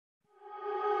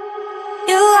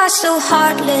so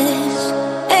heartless,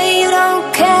 and you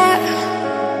don't care.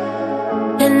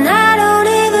 And I don't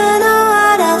even know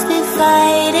what I've been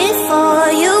fighting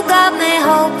for. You got me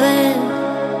hoping,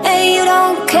 and you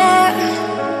don't care.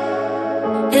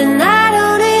 And I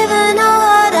don't even know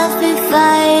what I've been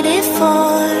fighting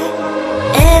for.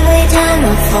 Every time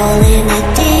I fall in the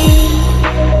deep,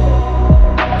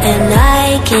 and I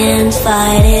can't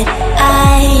fight it,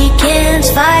 I can't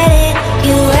fight it.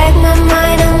 You wreck my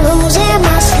mind, I'm losing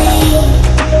my sleep.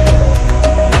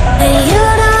 And you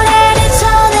know that it's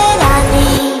all that I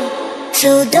need, so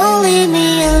don't leave me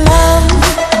alone.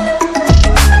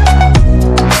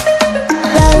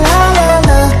 La la la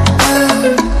la,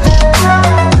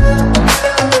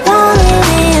 don't leave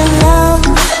me alone.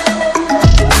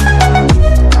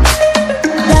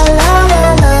 La la la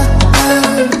la,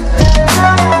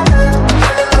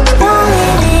 don't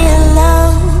leave me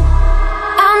alone.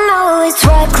 I know it's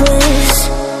reckless,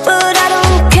 but I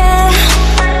don't care.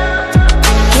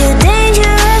 You're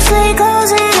dangerously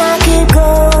close and I keep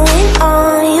going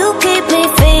on. You keep me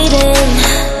fading,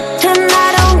 and I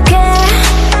don't care.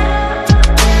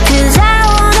 'Cause I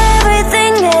want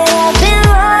everything that I've been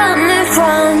running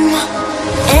from.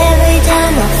 Every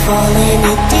time I fall in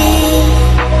the deep,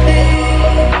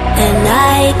 and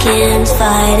I can't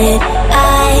fight it,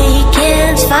 I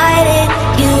can't fight it.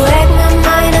 You wreck my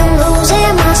mind, I'm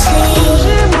losing my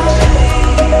sleep.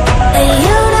 And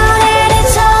you know that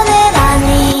it's all that I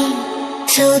need,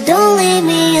 so don't leave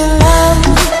me alone.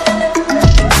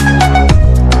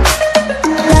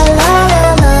 La la la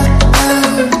la,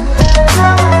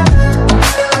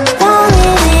 don't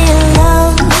leave me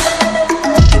alone.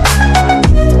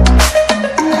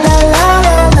 La la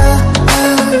la la,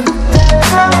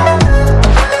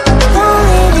 don't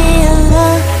leave me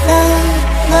alone.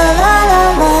 La la la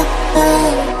la,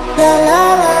 la la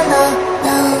la la,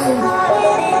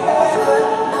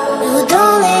 no,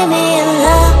 don't leave me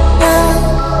alone.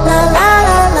 La la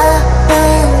la la,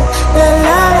 la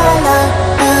la la la,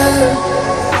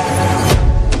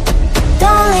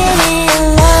 don't leave me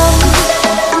alone.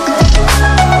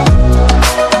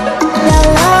 La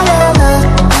la la la,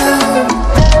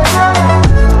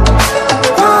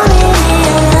 don't leave me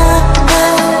alone.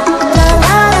 La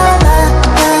la la la,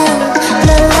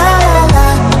 la la la la,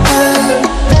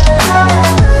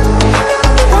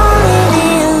 don't leave me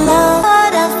alone.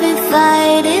 What I've been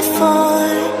fighting for.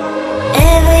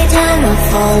 Every time I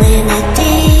fall in the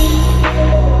deep,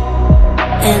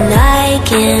 and I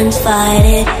can't fight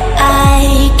it, I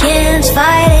can't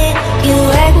fight it. You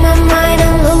wreck my mind,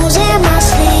 I'm losing my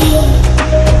sleep.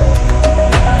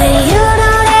 And you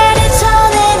know that it's all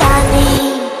that I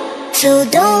need, so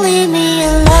don't leave me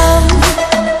alone.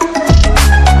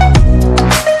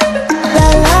 La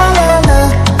la la la,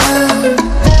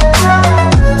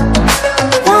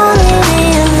 don't leave me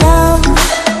alone.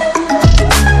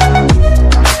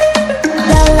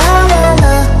 La la la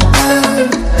la,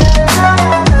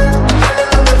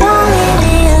 don't leave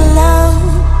me alone.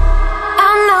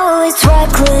 I know it's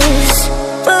reckless,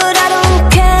 but I don't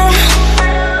care.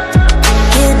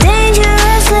 You're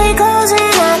dangerously close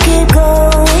and I keep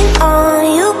going on.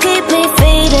 You keep me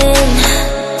fading,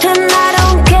 and I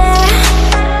don't care.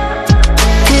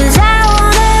 'Cause I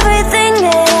want everything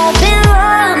that I've been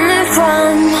running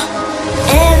from.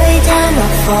 Every time I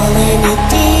fall in the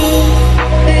deep,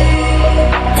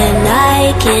 and I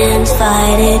can't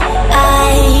fight it,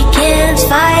 I can't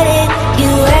fight it.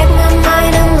 You wreck my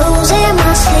mind, I'm losing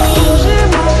my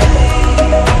sleep.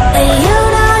 And you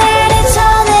know that it's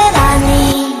all that I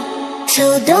need, so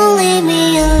don't leave me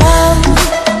alone.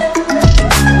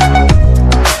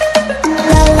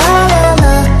 La la la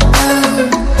la,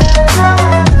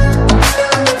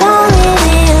 don't leave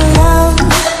me alone.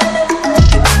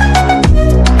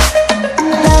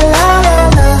 La la la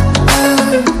la,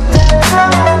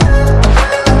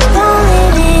 don't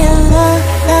leave me alone.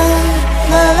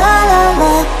 La la la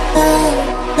la,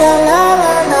 la la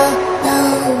la la,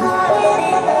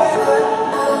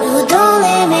 no, don't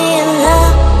leave me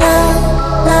alone.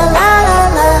 La la la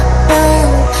la,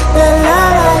 la la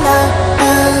la la,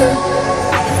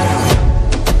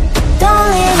 don't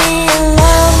leave me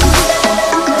alone.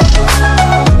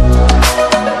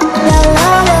 La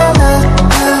la la la,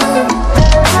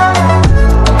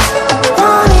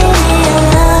 don't leave me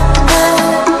alone.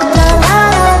 La la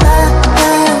la la,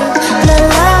 la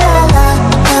la la la,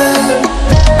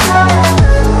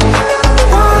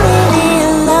 don't leave me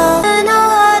alone. I know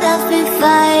what I've been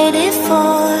fighting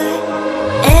for.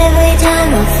 Every time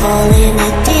I fall in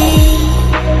the deep,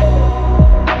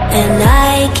 and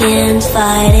I can't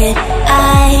fight it,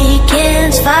 I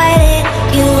can't fight it.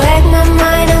 You wreck my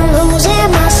mind, I'm losing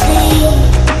my sleep.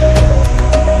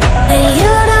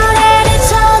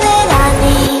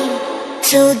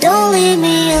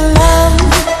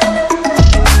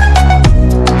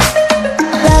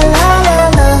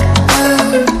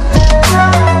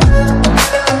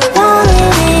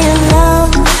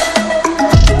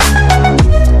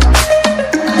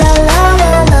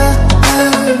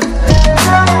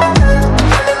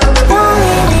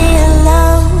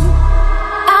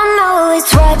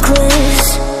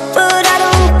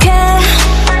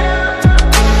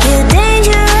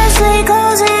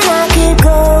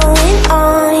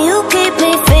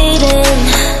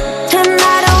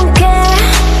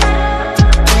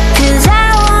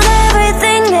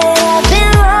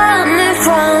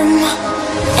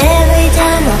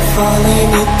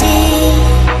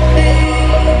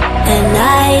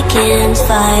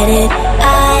 fight it,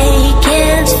 I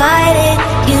can't fight it.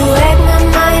 You wreck my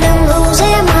mind, I'm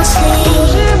losing my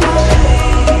sleep.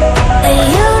 And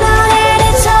you know that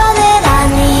it's all that I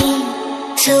need,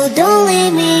 so don't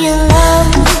leave me alone.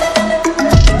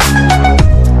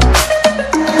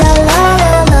 La la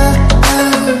la la,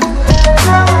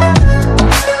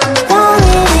 don't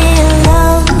leave me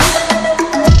alone.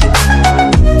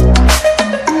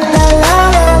 La la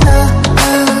la la,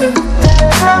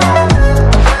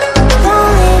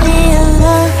 don't leave me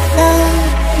alone.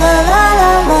 La la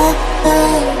la la,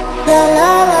 la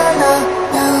la la la,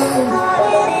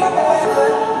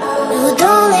 no,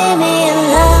 don't leave me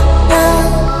alone.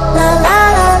 La la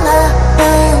la la,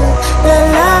 la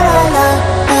la la la,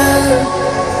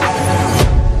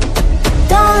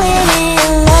 don't leave me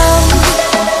alone.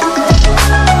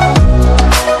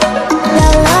 La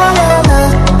la la la,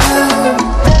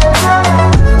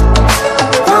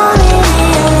 don't leave me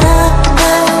alone.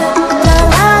 La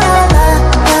la la la,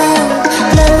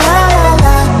 la la la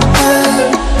la,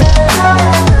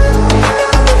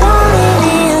 don't leave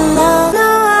me alone.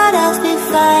 Know what I've been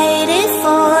fighting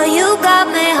for. You got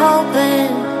me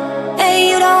hoping, and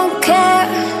you don't care.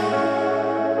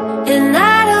 And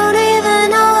I don't even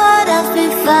know what I've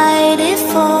been fighting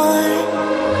for.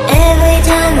 Every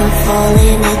time I fall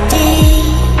in the deep,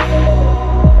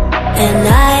 and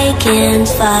I can't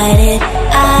fight it,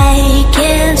 I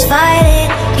can't fight it.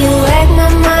 You wreck my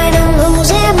mind, I'm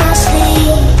losing my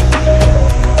sleep.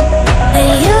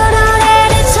 And you know that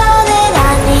it's all that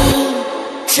I need,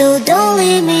 so don't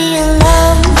leave me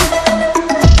alone.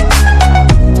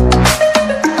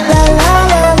 La la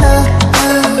la la,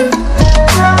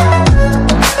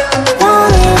 don't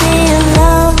leave me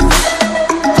alone.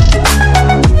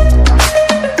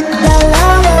 La la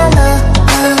la la,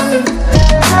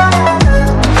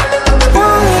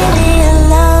 don't leave me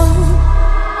alone.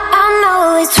 I know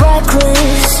it's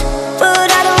reckless, but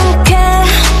I don't care.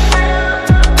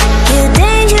 You're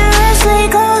dangerously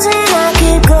close and I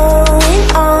keep going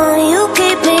on. You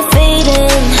keep me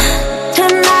fading,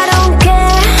 and I don't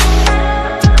care.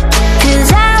 'Cause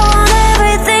I want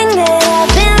everything that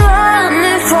I've been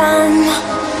running from.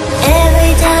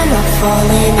 Every time I fall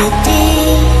in the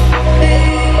deep,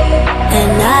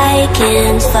 and I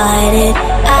can't fight it,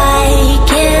 I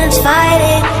can't fight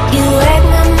it. You wreck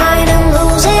my mind, I'm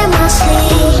losing my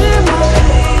sleep.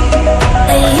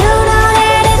 And you know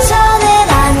that it's all that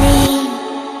I need,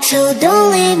 so don't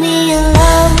leave me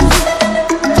alone.